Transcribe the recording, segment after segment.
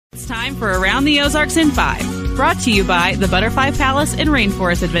It's time for Around the Ozarks in 5, brought to you by the Butterfly Palace and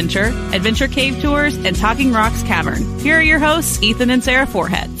Rainforest Adventure, Adventure Cave Tours, and Talking Rocks Cavern. Here are your hosts, Ethan and Sarah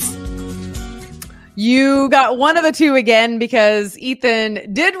Foreheads. You got one of the two again because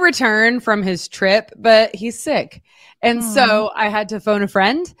Ethan did return from his trip, but he's sick. And so I had to phone a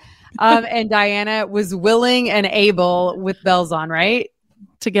friend, and Diana was willing and able with bells on, right?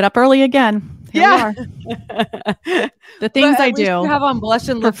 To get up early again. Here we are. The things I do. You have on blush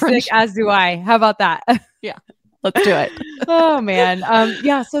and lipstick, as do I. How about that? Yeah. Let's do it. Oh, man.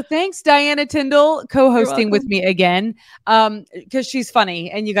 So thanks, Diana Tyndall, co-hosting with me again, because she's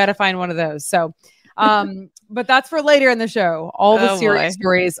funny and you got to find one of those. So, but that's for later in the show. All the serious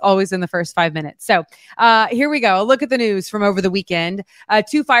stories always in the first 5 minutes. So here we go. A look at the news from over the weekend.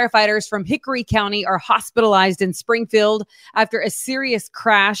 2 firefighters from Hickory County are hospitalized in Springfield after a serious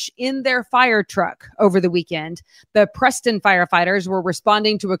crash in their fire truck over the weekend. The Preston firefighters were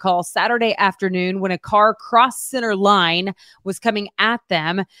responding to a call Saturday afternoon when a car crossed center line was coming at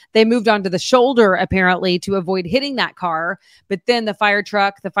them. They moved onto the shoulder, apparently, to avoid hitting that car. But then the fire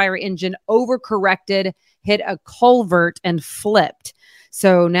truck, the fire engine overcorrected, hit a culvert and flipped.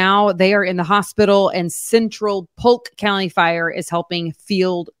 So now they are in the hospital, and Central Polk County Fire is helping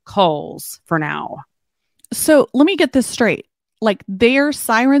field calls for now. So let me get this straight. Like, their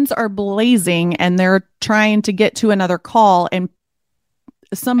sirens are blazing and they're trying to get to another call, and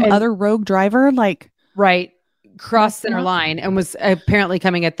some other rogue driver, crossed center line and was apparently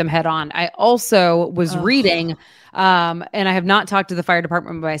coming at them head on. I also was reading, and I have not talked to the fire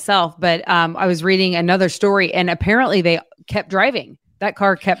department myself, but I was reading another story, and apparently they kept driving. That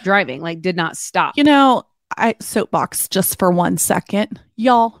car kept driving, did not stop. You know, I soapbox just for 1 second.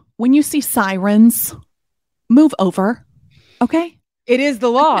 Y'all, when you see sirens, move over. Okay? It is the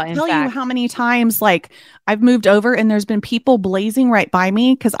law. I can't tell you how many times I've moved over and there's been people blazing right by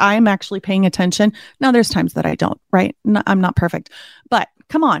me because I'm actually paying attention. Now there's times that I don't, right? No, I'm not perfect, but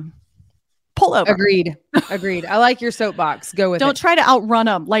come on, pull over. Agreed. I like your soapbox. Go with it. Don't try to outrun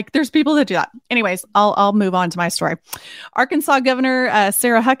them. There's people that do that. Anyways, I'll move on to my story. Arkansas Governor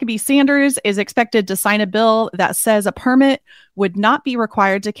Sarah Huckabee Sanders is expected to sign a bill that says a permit would not be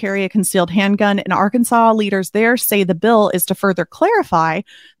required to carry a concealed handgun. And Arkansas leaders there say the bill is to further clarify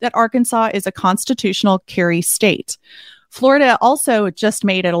that Arkansas is a constitutional carry state. Florida also just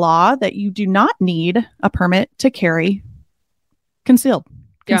made it a law that you do not need a permit to carry concealed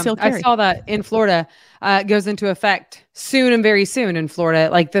carry. I saw that in Florida. It goes into effect soon and very soon in Florida,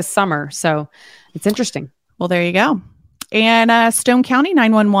 this summer. So it's interesting. Well, there you go. And Stone County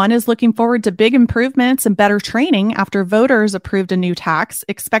 911 is looking forward to big improvements and better training after voters approved a new tax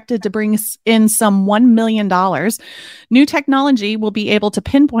expected to bring in some $1 million. New technology will be able to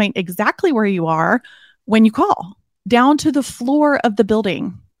pinpoint exactly where you are when you call, down to the floor of the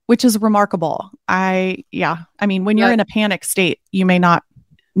building, which is remarkable. When you're in a panic state, you may not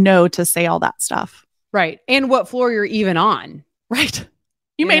know to say all that stuff. Right. And what floor you're even on. Right.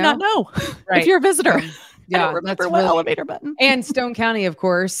 You may not know if you're a visitor. I don't remember what elevator button. And Stone County, of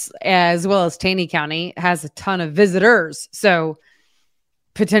course, as well as Taney County, has a ton of visitors. So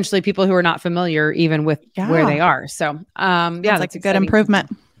potentially people who are not familiar even with where they are. So that's a good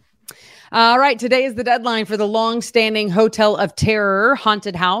improvement. All right. Today is the deadline for the long-standing Hotel of Terror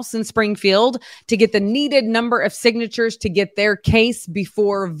haunted house in Springfield to get the needed number of signatures to get their case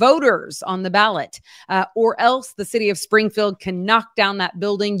before voters on the ballot, or else the city of Springfield can knock down that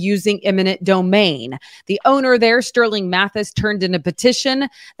building using eminent domain. The owner there, Sterling Mathis, turned in a petition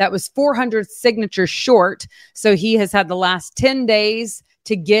that was 400 signatures short. So he has had the last 10 days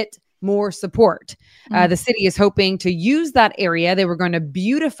to get more support. The city is hoping to use that area. They were going to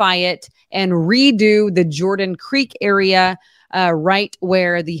beautify it and redo the Jordan Creek area right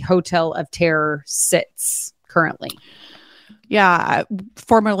where the Hotel of Terror sits currently. Yeah.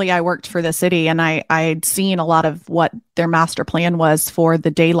 Formerly, I worked for the city, and I'd seen a lot of what their master plan was for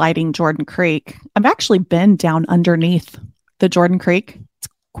the daylighting Jordan Creek. I've actually been down underneath the Jordan Creek.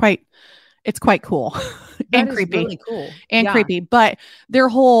 It's quite cool. And creepy. Really cool. And creepy. But their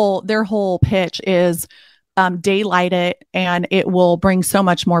whole pitch is daylight it, and it will bring so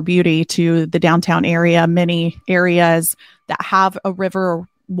much more beauty to the downtown area. Many areas that have a riverway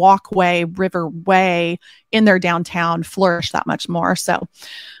in their downtown flourish that much more. So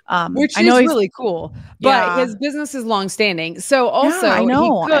which is really cool. But his business is longstanding. So also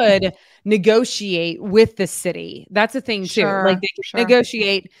he could negotiate with the city. That's a thing too. They could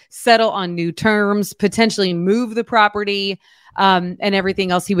negotiate, settle on new terms, potentially move the property, and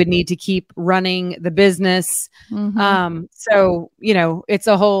everything else he would need to keep running the business. So, it's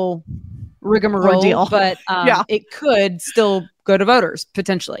a whole rigmarole, but it could still go to voters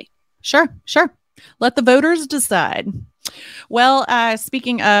potentially. Sure. Let the voters decide. Well,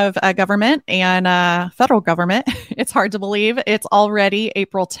 speaking of government and federal government, it's hard to believe it's already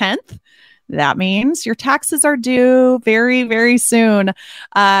April 10th. That means your taxes are due very, very soon.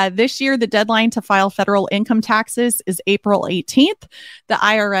 This year, the deadline to file federal income taxes is April 18th. The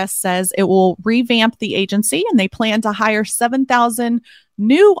IRS says it will revamp the agency, and they plan to hire 7,000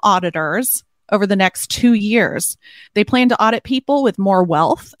 new auditors over the next 2 years. They plan to audit people with more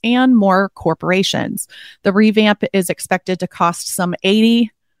wealth and more corporations. The revamp is expected to cost some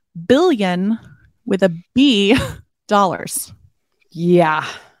 $80 billion with a B dollars. Yeah.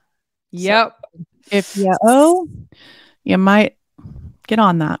 Yep. So if you owe, you might get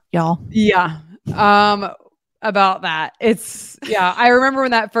on that, y'all. Yeah. About that. I remember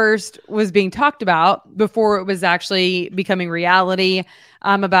when that first was being talked about before it was actually becoming reality,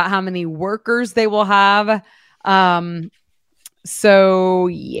 about how many workers they will have. So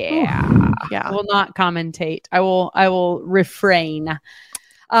yeah. I will not commentate. I will refrain.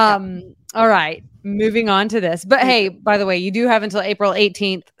 All right, moving on to this. But hey, by the way, you do have until April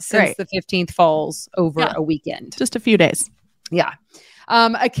 18th since the 15th falls over a weekend. Just a few days. Yeah.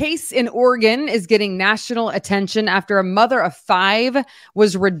 A case in Oregon is getting national attention after a mother of 5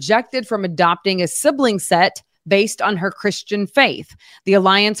 was rejected from adopting a sibling set based on her Christian faith. The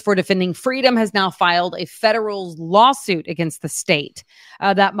Alliance for Defending Freedom has now filed a federal lawsuit against the state.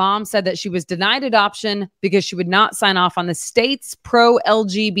 That mom said that she was denied adoption because she would not sign off on the state's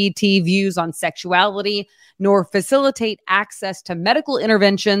pro-LGBT views on sexuality, nor facilitate access to medical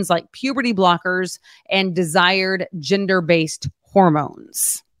interventions like puberty blockers and desired gender-based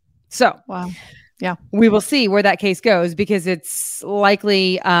hormones. So, wow. Yeah, we will see where that case goes because it's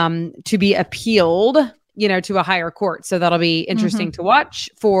likely to be appealed, to a higher court. So that'll be interesting to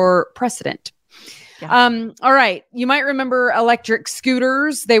watch for precedent. Yeah. All right. You might remember electric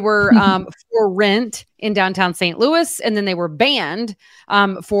scooters. They were for rent in downtown St. Louis, and then they were banned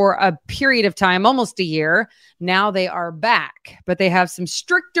for a period of time, almost a year. Now they are back, but they have some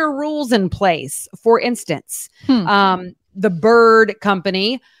stricter rules in place. For instance, the Bird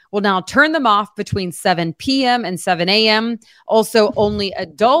Company will now turn them off between 7 p.m. and 7 a.m. Also, only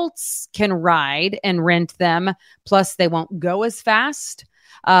adults can ride and rent them. Plus, they won't go as fast.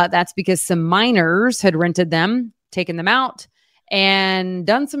 That's because some minors had rented them, taken them out, and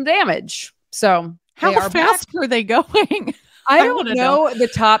done some damage. So how fast were they going? I don't know the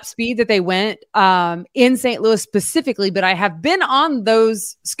top speed that they went in St. Louis specifically, but I have been on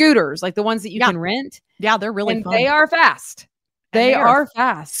those scooters, like the ones that you can rent. Yeah, they're really fun. They are fast. They are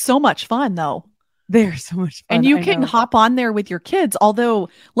fast. So much fun, though. They're so much fun. And you can hop on there with your kids. Although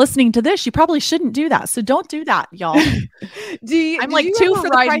listening to this, you probably shouldn't do that. So don't do that, y'all. I'm like 2 for the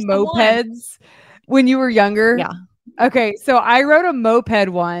price mopeds when you were younger. Yeah. Okay, so I rode a moped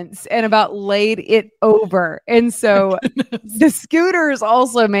once and about laid it over. And so the scooters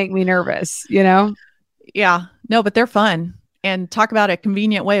also make me nervous, Yeah. No, but they're fun. And talk about a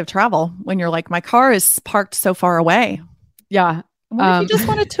convenient way of travel when you're like, my car is parked so far away. Yeah. What if you just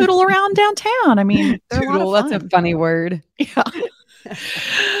want to tootle around downtown? I mean, tootle, that's a funny word. Yeah.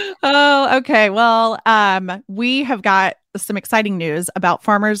 Oh, okay. Well, we have got some exciting news about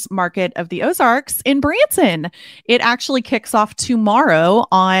Farmers Market of the Ozarks in Branson. It actually kicks off tomorrow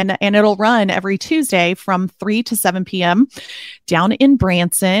and it'll run every Tuesday from 3 to 7 p.m. down in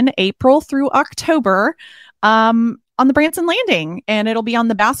Branson, April through October. On the Branson Landing, and it'll be on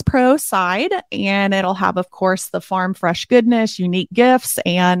the Bass Pro side, and it'll have, of course, the farm fresh goodness, unique gifts,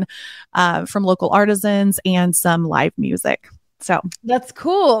 and from local artisans, and some live music. So that's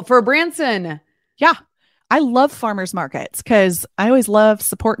cool for Branson. Yeah, I love farmers markets because I always love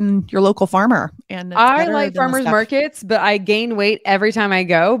supporting your local farmer. And I like farmers markets, but I gain weight every time I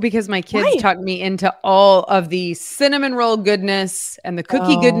go because my kids talk me into all of the cinnamon roll goodness and the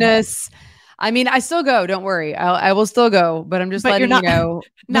cookie goodness. I mean, I still go. Don't worry. I will still go, but I'm just letting you know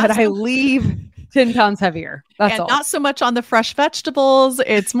that I leave 10 pounds heavier. That's all. Not so much on the fresh vegetables.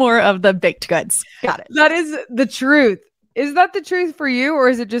 It's more of the baked goods. Got it. That is the truth. Is that the truth for you, or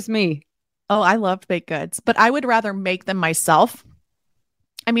is it just me? Oh, I love baked goods, but I would rather make them myself.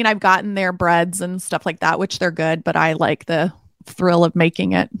 I mean, I've gotten their breads and stuff like that, which they're good, but I like the thrill of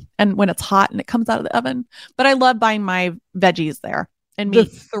making it and when it's hot and it comes out of the oven. But I love buying my veggies there. And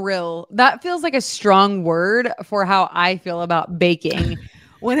meat. The thrill. That feels like a strong word for how I feel about baking.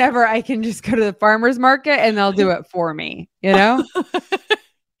 Whenever I can just go to the farmer's market and they'll do it for me, I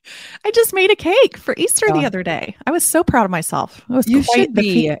just made a cake for Easter the other day. I was so proud of myself. It was quite the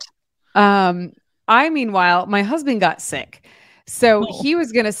feat. Meanwhile, my husband got sick. So he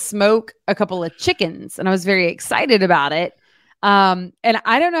was going to smoke a couple of chickens and I was very excited about it. And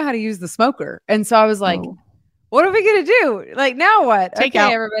I don't know how to use the smoker. And so I was like, what are we going to do? Like, now what? Take okay,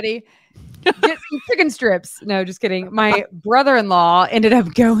 out. everybody. Get some chicken strips. No, just kidding. My brother-in-law ended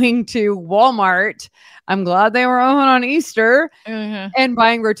up going to Walmart. I'm glad they were open on Easter and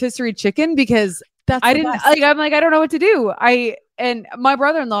buying rotisserie chicken because I didn't like, I'm like, I don't know what to do. And my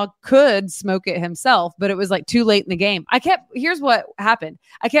brother-in-law could smoke it himself, but it was like too late in the game. Here's what happened.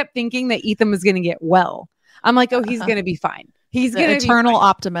 I kept thinking that Ethan was going to get well. I'm like, oh, he's going to be fine. He's going to be eternal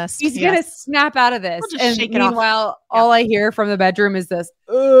optimist. He's going to snap out of this. We'll and meanwhile, all I hear from the bedroom is this.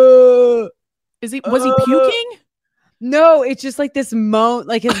 Was he puking? No, it's just like this moan,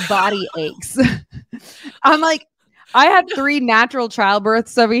 like his body aches. I'm like, I had 3 natural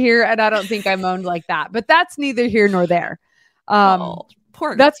childbirths over here, and I don't think I moaned like that. But that's neither here nor there.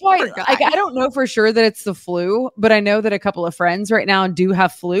 That's why I don't know for sure that it's the flu, but I know that a couple of friends right now do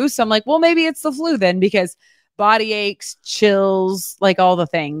have flu. So I'm like, well, maybe it's the flu then, because body aches, chills, like all the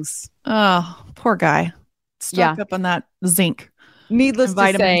things. Oh, poor guy. Stuck up on that zinc. Needless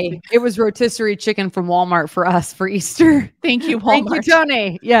to say, it was rotisserie chicken from Walmart for us for Easter. Thank you, Walmart. Thank you,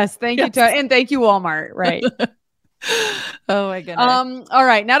 Tony. Yes, thank you, Tony. And thank you, Walmart. Right. Oh my goodness. All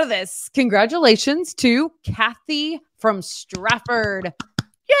right, now to this. Congratulations to Kathy from Stratford.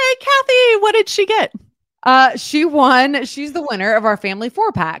 Yay, Kathy. What did she get? She won. She's the winner of our family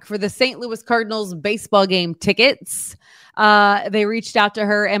 4-pack for the St. Louis Cardinals baseball game tickets. They reached out to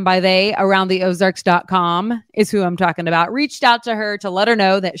her, and by they, AroundTheOzarks.com is who I'm talking about, reached out to her to let her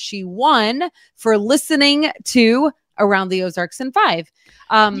know that she won for listening to Around the Ozarks in 5.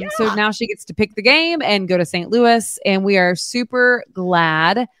 So now she gets to pick the game and go to St. Louis, and we are super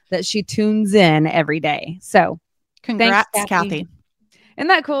glad that she tunes in every day. So congrats, thanks, Kathy. Isn't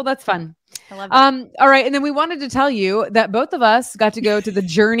that cool? That's fun. I love that. All right. And then we wanted to tell you that both of us got to go to the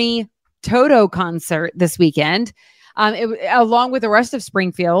Journey Toto concert this weekend. Along with the rest of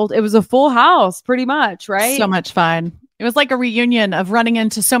Springfield. It was a full house pretty much, right? So much fun. It was like a reunion of running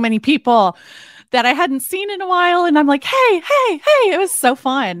into so many people that I hadn't seen in a while. And I'm like, hey. It was so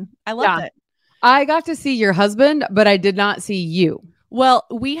fun. I loved it. I got to see your husband, but I did not see you. Well,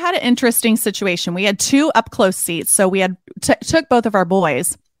 we had an interesting situation. We had 2 up close seats. So we had took both of our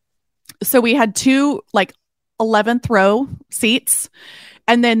boys. So we had 2 like 11th row seats.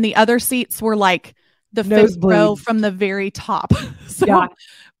 And then the other seats were like the 5th row from the very top. So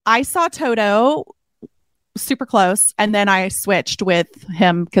I saw Toto super close, and then I switched with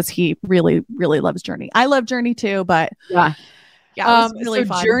him because he really, really loves Journey. I love Journey too, but it was really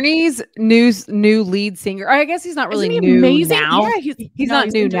fun. Journey's new lead singer. I guess he's not really new amazing? now. Yeah, he's not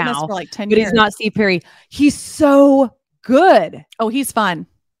new now for like 10 but years. He's not Steve Perry. He's so good. Oh, he's fun.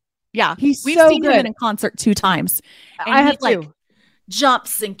 Yeah, we've so seen good. him in concert 2 times. And I have like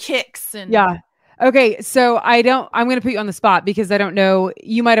jumps and kicks and Okay, so I'm going to put you on the spot because I don't know.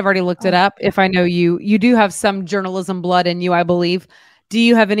 You might have already looked it up. If I know you, you do have some journalism blood in you, I believe. Do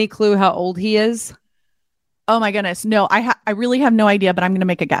you have any clue how old he is? Oh my goodness. No, I really have no idea, but I'm going to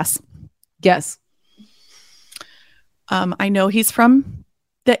make a guess. Guess. I know he's from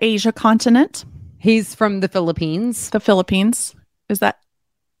the Asia continent. He's from the Philippines. The Philippines.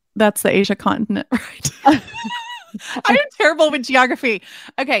 That's the Asia continent, right? I'm terrible with geography.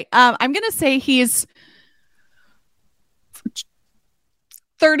 Okay. I'm going to say he's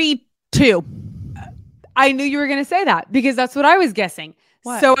 32. I knew you were going to say that because that's what I was guessing.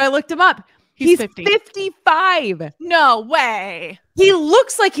 What? So I looked him up. He's 50. 55. No way. He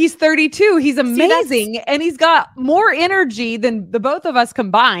looks like he's 32. He's amazing. And he's got more energy than the both of us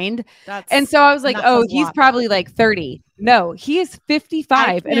combined. And so I was like, oh, he's probably like 30. No, he is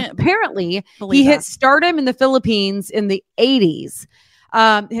 55. And apparently he hit stardom in the Philippines in the 80s.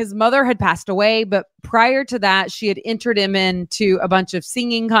 His mother had passed away, but prior to that, she had entered him into a bunch of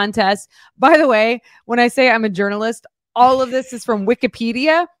singing contests. By the way, when I say I'm a journalist, all of this is from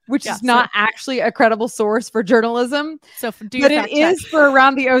Wikipedia, which is not actually a credible source for journalism. So, but it is for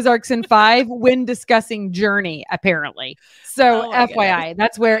Around the Ozarks in 5 when discussing Journey, apparently. So, FYI,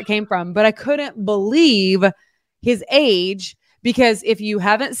 that's where it came from. But I couldn't believe his age because if you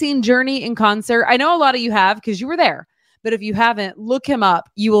haven't seen Journey in concert, I know a lot of you have because you were there. But if you haven't, look him up.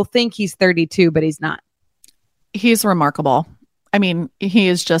 You will think he's 32, but he's not. He's remarkable. I mean, he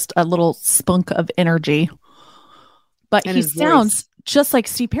is just a little spunk of energy. But he sounds just like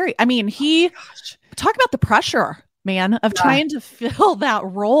Steve Perry. I mean, talk about the pressure, man, of trying to fill that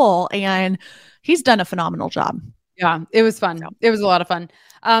role. And he's done a phenomenal job. Yeah, it was fun. It was a lot of fun.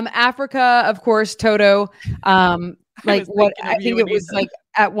 Africa, of course, Toto. I think it was like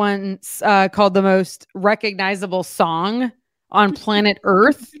at once called the most recognizable song on planet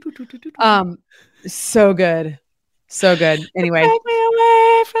Earth. So good. So good. Anyway. Take me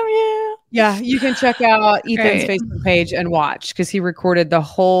away from you. Yeah, you can check out Ethan's Facebook page and watch because he recorded the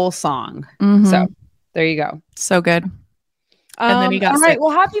whole song. So there you go. So good. And then he got all sick. right.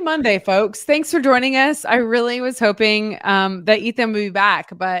 Well, happy Monday, folks. Thanks for joining us. I really was hoping that Ethan would be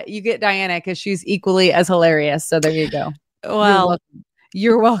back, but you get Diana because she's equally as hilarious. So there you go. Well,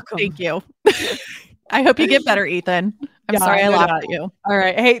 you're welcome. Thank you. I hope you get better, Ethan. I'm sorry I laughed at you. All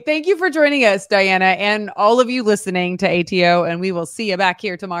right. Hey, thank you for joining us, Diana, and all of you listening to ATO. And we will see you back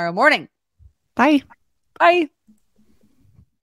here tomorrow morning. Bye. Bye.